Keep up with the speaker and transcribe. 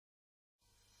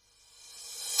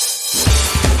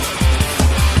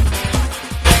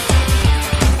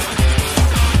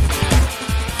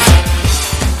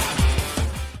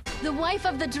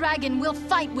life of the dragon will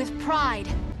fight with pride.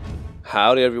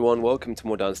 Howdy everyone, welcome to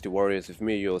more Dynasty Warriors with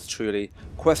me, yours truly.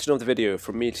 Question of the video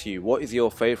from me to you: what is your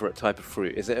favourite type of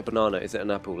fruit? Is it a banana? Is it an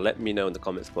apple? Let me know in the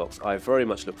comments box. I very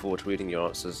much look forward to reading your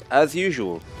answers, as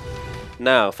usual.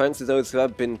 Now, thanks to those who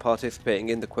have been participating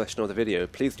in the question of the video,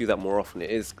 please do that more often.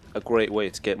 It is a great way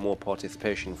to get more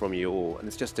participation from you all, and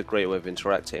it's just a great way of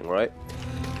interacting, right?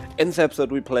 In this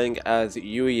episode we're playing as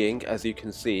YueYing, as you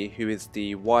can see, who is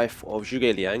the wife of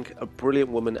YueYing, a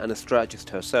brilliant woman and a strategist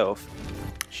herself.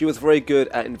 She was very good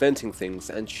at inventing things,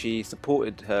 and she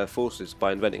supported her forces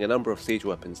by inventing a number of siege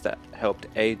weapons that helped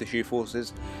aid the Shu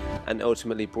forces and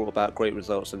ultimately brought about great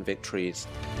results and victories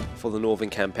for the northern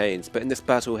campaigns. But in this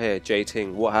battle here,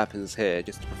 Ting, what happens here,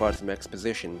 just to provide some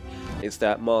exposition, is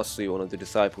that Ma Su, one of the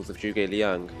disciples of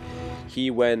YueYing,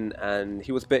 he went and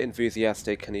he was a bit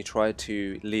enthusiastic and he tried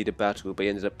to lead a battle, but he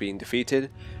ended up being defeated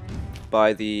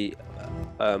by the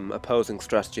opposing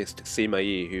strategist Sima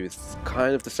Yi, who is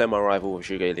kind of the semi-rival of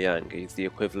YueYing. He's the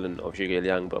equivalent of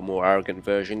YueYing but a more arrogant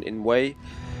version in way.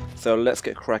 So let's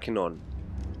get cracking on.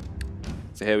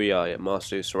 So here we are, yeah, Ma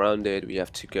Su surrounded, we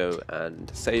have to go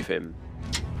and save him.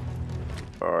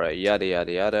 Alright, yada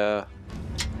yada yada.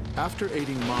 After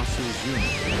aiding Ma Su's unit,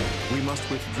 we must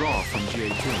withdraw from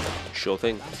Ting. Sure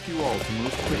thing. Ask you all to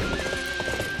move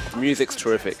quickly. Music's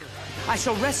terrific. I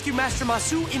shall rescue Master Ma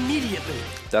Su immediately.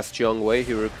 That's Jiang Wei,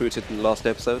 who we recruited in the last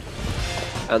episode.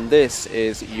 And this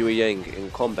is YueYing in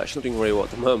combat. She's not doing very well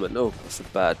at the moment. Oh, that's a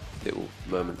bad little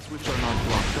moment. Which are not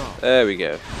blocked off. There we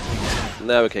go.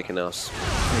 Now we're kicking ass.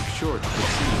 Make sure to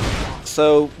proceed.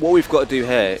 So what we've got to do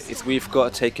here is we've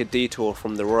got to take a detour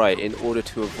from the right in order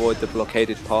to avoid the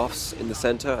blockaded paths in the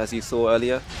center, as you saw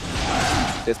earlier.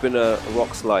 There's been a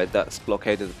rock slide that's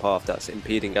blockaded the path that's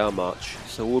impeding our march.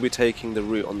 So we'll be taking the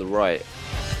route on the right,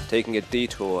 taking a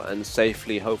detour and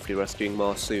safely, hopefully, rescuing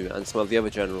Ma Su and some of the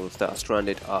other generals that are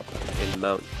stranded up in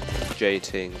Mount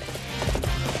Ting.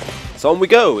 So on we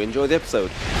go, enjoy the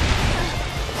episode.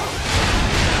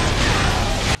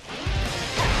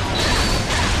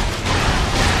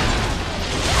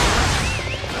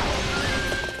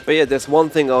 But yeah, there's one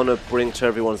thing I want to bring to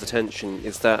everyone's attention,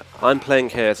 is that I'm playing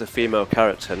here as a female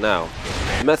character now.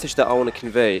 The message that I want to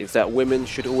convey is that women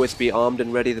should always be armed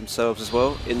and ready themselves as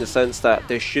well, in the sense that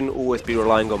they shouldn't always be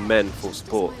relying on men for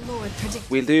support.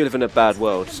 We do live in a bad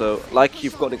world, so like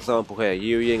you've got an example here,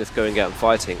 YueYing is going out and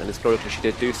fighting, and historically she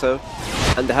did do so,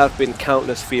 and there have been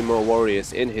countless female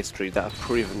warriors in history that have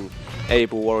proven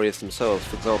able warriors themselves,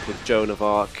 for example Joan of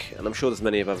Arc, and I'm sure there's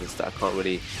many of others that I can't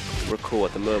really recall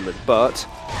at the moment. But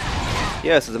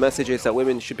yeah, so the message is that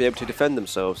women should be able to defend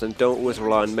themselves and don't always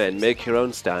rely on men. Make your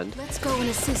own stand. Let's go and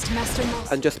assist Master Ma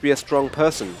Su. And just be a strong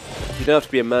person. You don't have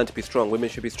to be a man to be strong, women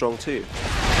should be strong too.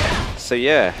 So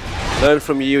yeah, learn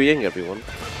from YueYing, everyone.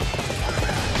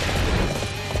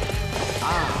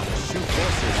 Ah, the Shu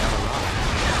forces have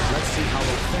arrived. Let's see how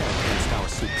they fare against our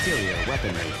superior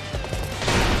weaponry.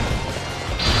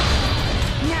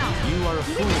 Now, You are a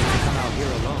fool to come out here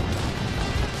alone.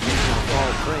 You shall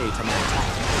fall prey to my attack.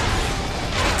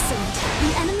 excellent.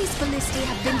 The enemy's ballistae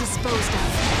have been disposed of.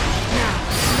 Now,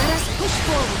 let us push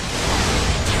forward.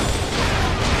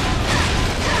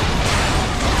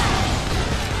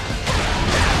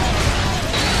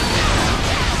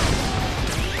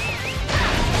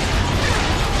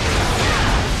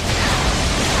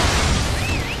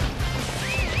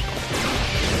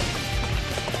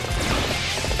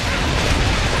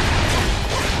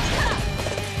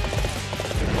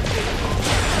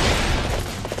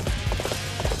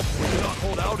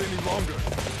 Any longer.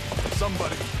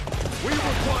 Somebody, we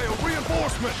require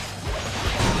reinforcements.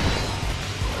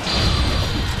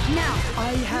 Now,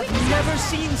 I have never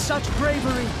seen such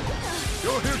bravery.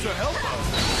 You're here to help us.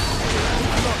 I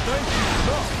cannot thank you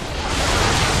enough.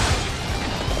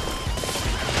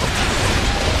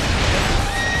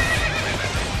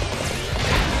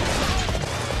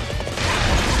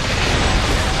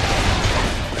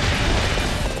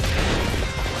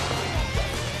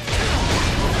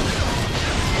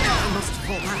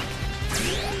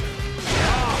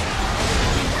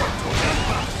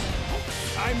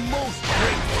 I'm most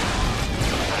grateful.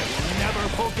 I will never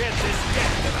forget this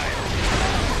death that I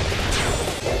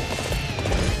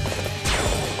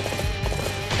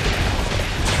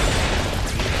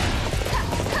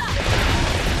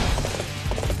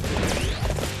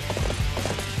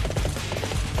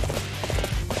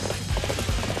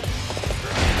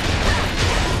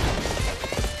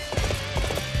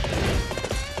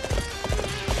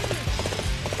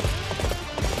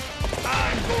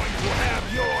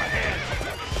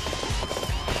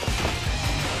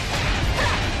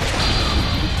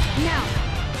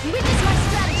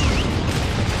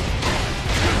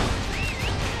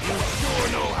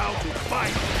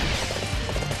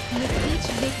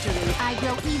victory, I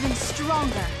grow even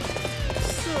stronger.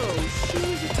 So,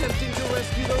 she's attempting to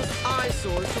rescue those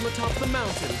eyesores from atop the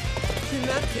mountain. In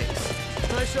that case,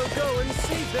 I shall go and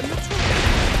save them the trouble.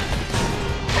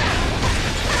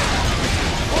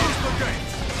 Close the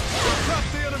gates! We'll trap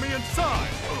the enemy inside!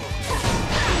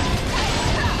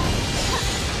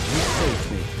 You saved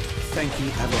me. Thank you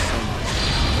ever so much.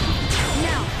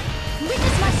 Now,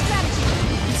 witness my strategy!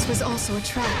 This was also a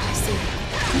trap, I see.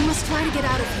 We must try to get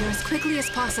out of here as quickly as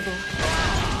possible.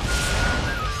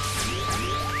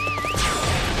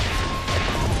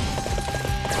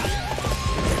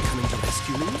 They're coming to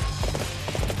rescue me?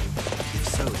 If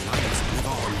so, then I must live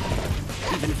on.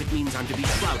 Even if it means I'm to be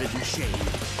shrouded in shame.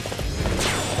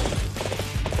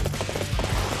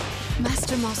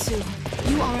 Master Masu,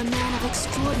 you are a man of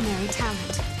extraordinary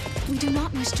talent. We do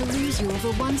not wish to lose you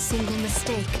over one single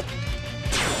mistake.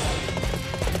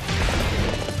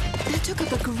 That took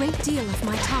up a great deal of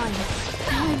my time.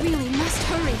 Now I really must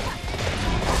hurry.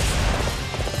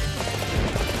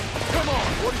 Come on,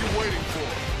 what are you waiting for?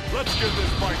 Let's get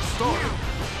this fight started!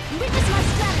 Witness my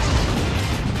strategy!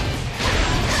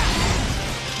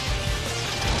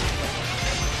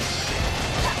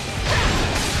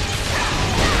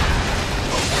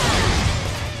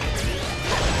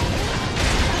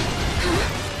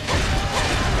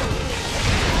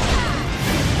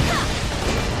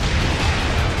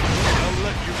 I'll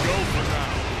let you go for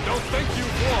now. Don't think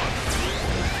you've won!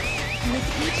 With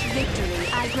each victory,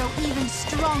 I grow even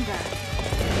stronger.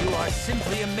 You are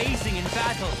simply amazing in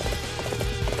battle.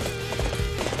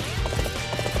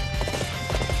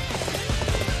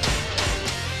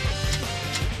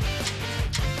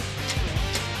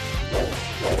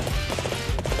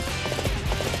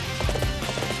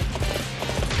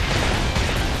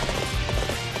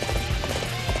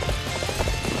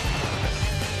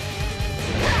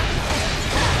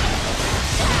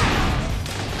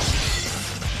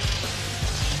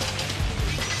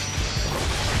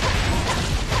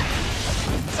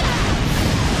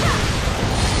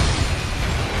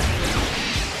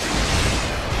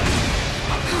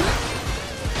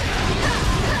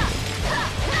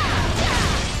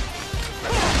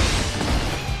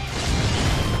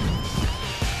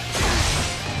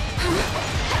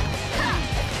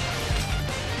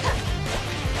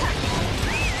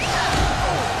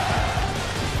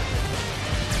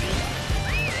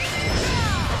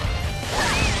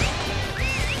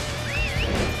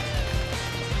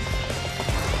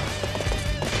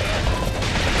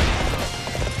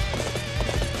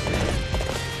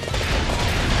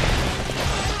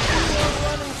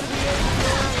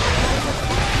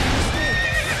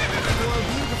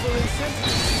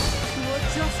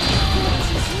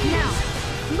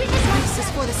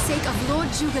 For the sake of Lord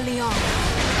Zhuge-Liang,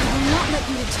 I will not let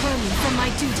you deter me from my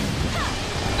duty.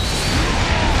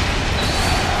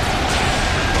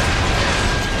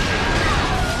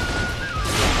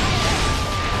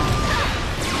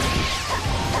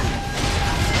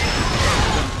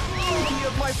 Beauty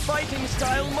of my fighting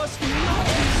style must not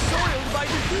be soiled by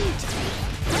defeat.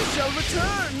 I shall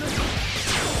return.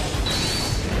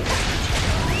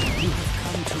 You have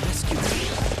come to rescue me,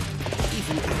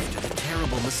 even after the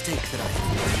terrible mistake that I have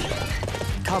made.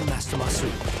 Come, Master Masu.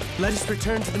 Let us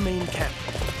return to the main camp.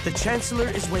 The Chancellor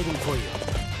is waiting for you.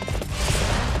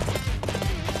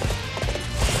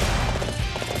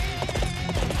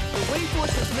 The Wei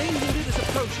Force's main unit is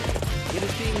approaching. It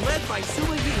is being led by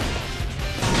YueYing.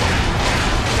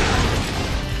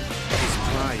 His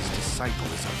prized disciple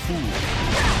is a fool.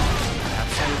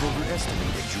 Perhaps I have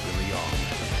overestimated Zhuge-Liang.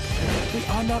 We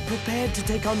are not prepared to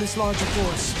take on this larger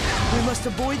force. We must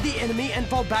avoid the enemy and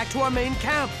fall back to our main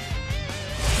camp.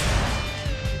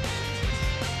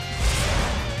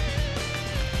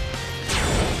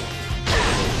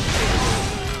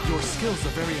 Your skills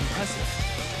are very impressive.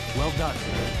 Well done.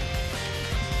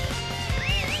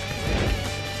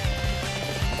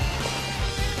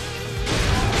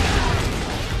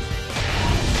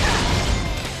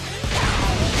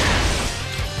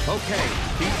 Okay,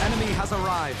 the enemy has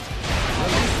arrived.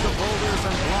 Release the boulders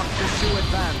and block the Shu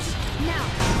advance. Now,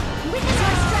 witness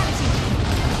our strategy!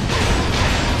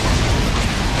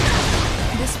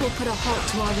 This will put a halt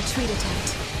to our retreat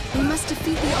attempt. We must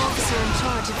defeat the officer in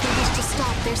charge if we wish to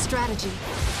stop their strategy.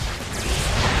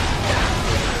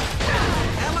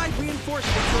 Allied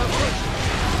reinforcements are approaching.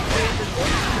 They have been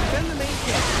ordered to defend the main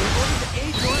camp in order to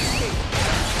aid your escape.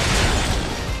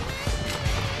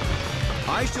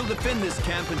 I shall defend this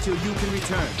camp until you can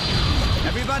return.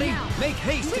 Everybody, make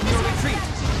haste in your retreat!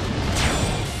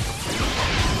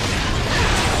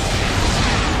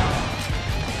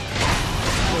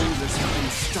 Boulders have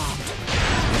been stopped.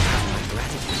 You have my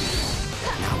gratitude.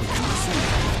 Now we can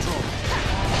resume.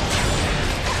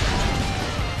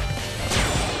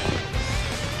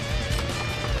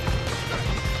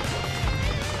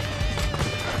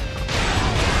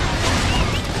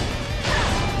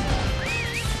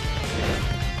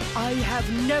 I have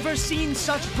never seen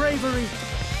such bravery.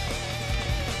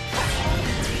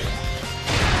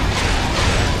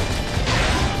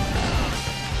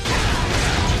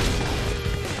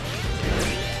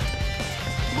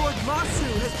 Lord Masu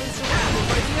has been surrounded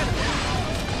by the enemy.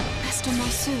 Master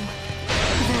Masu.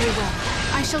 Very well.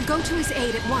 I shall go to his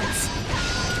aid at once.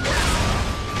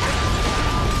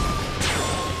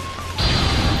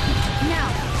 Now,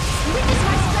 witness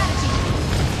my strategy.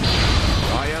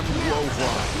 I am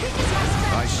YueYing. Witness my strategy.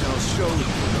 I shall show you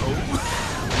no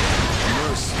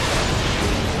mercy.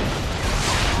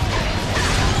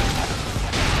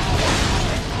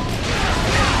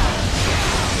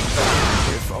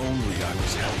 If only I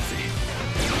was healthy,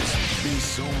 this would be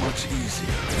so much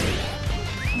easier.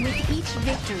 With each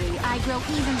victory, I grow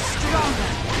even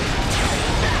stronger.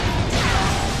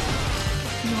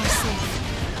 You are safe.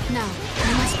 Now,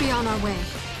 we must be on our way.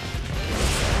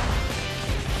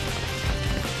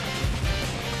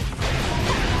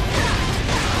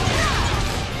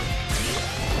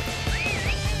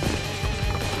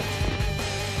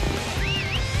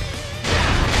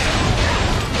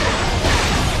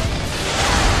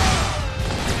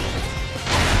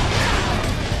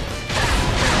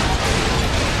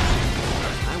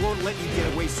 Let you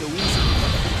get away so easily.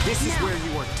 This is where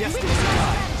you are destined to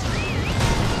die.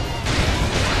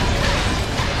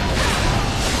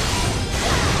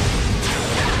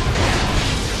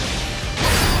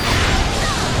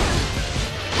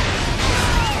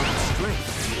 Strength.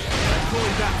 I'm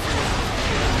pulling back from you.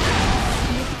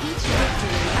 With each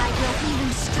victory, I grow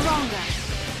even stronger.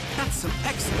 That's some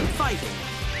excellent fighting.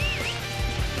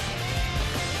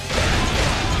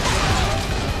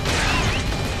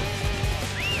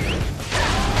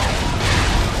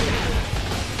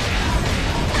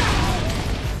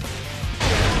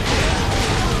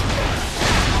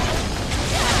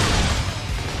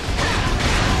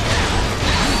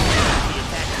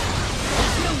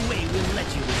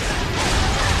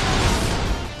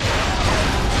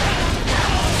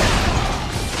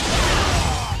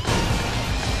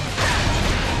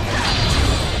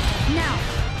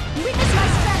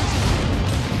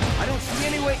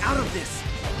 Out of this.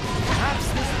 Perhaps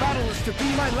this battle is to be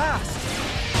my last.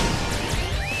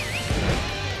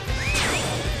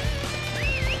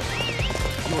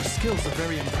 Your skills are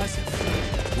very impressive.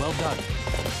 Well done.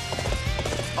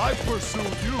 I've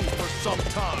pursued you for some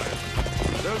time.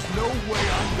 There's no way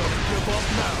I'm gonna give up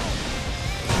now.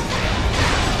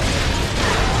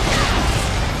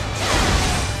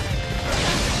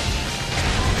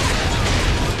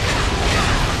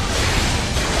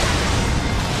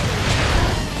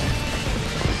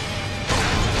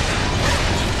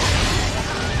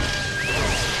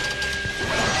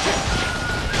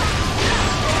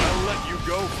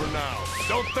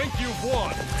 Don't think you've won!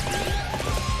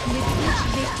 With each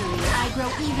victory, I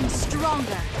grow even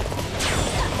stronger.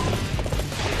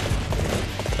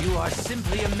 You are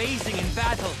simply amazing in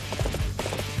battle.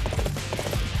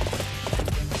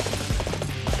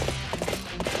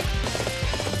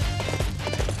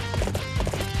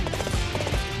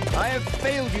 I have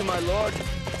failed you, my lord.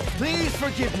 Please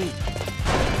forgive me.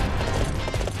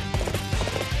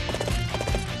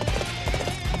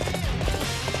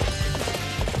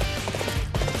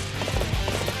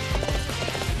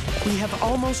 We have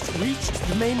almost reached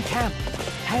the main camp.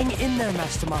 Hang in there,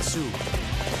 Master Masu.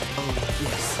 Oh,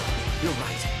 yes. You're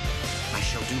right. I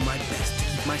shall do my best to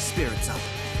keep my spirits up.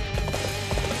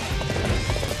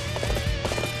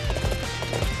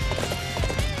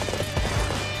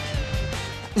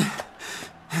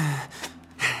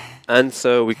 And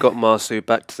so we got Masu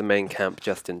back to the main camp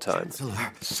just in time.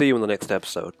 Chancellor. See you in the next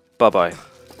episode. Bye-bye.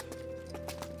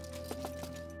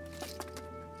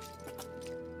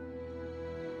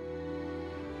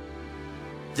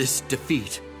 This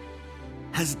defeat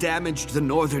has damaged the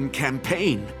northern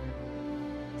campaign.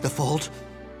 The fault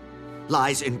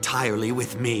lies entirely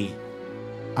with me.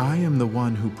 I am the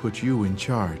one who put you in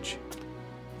charge.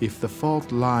 If the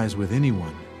fault lies with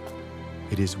anyone,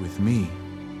 it is with me.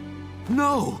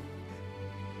 No!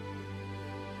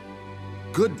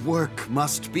 Good work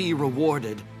must be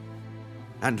rewarded,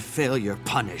 and failure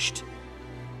punished.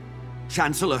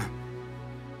 Chancellor,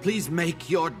 please make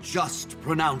your just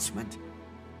pronouncement.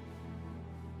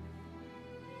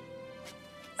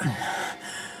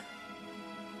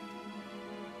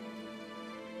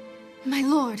 My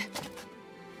lord.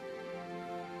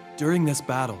 During this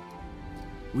battle,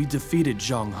 we defeated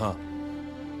Zhang He.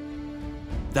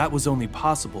 That was only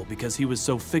possible because he was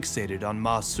so fixated on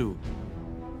Ma Su.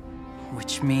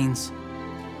 Which means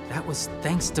that was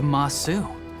thanks to Ma Su.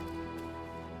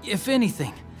 If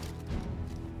anything,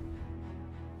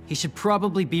 he should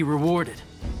probably be rewarded,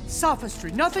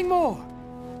 Sophistry, nothing more.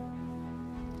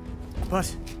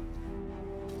 But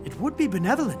it would be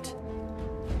benevolent.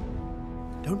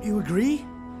 Don't you agree,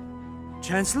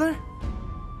 Chancellor?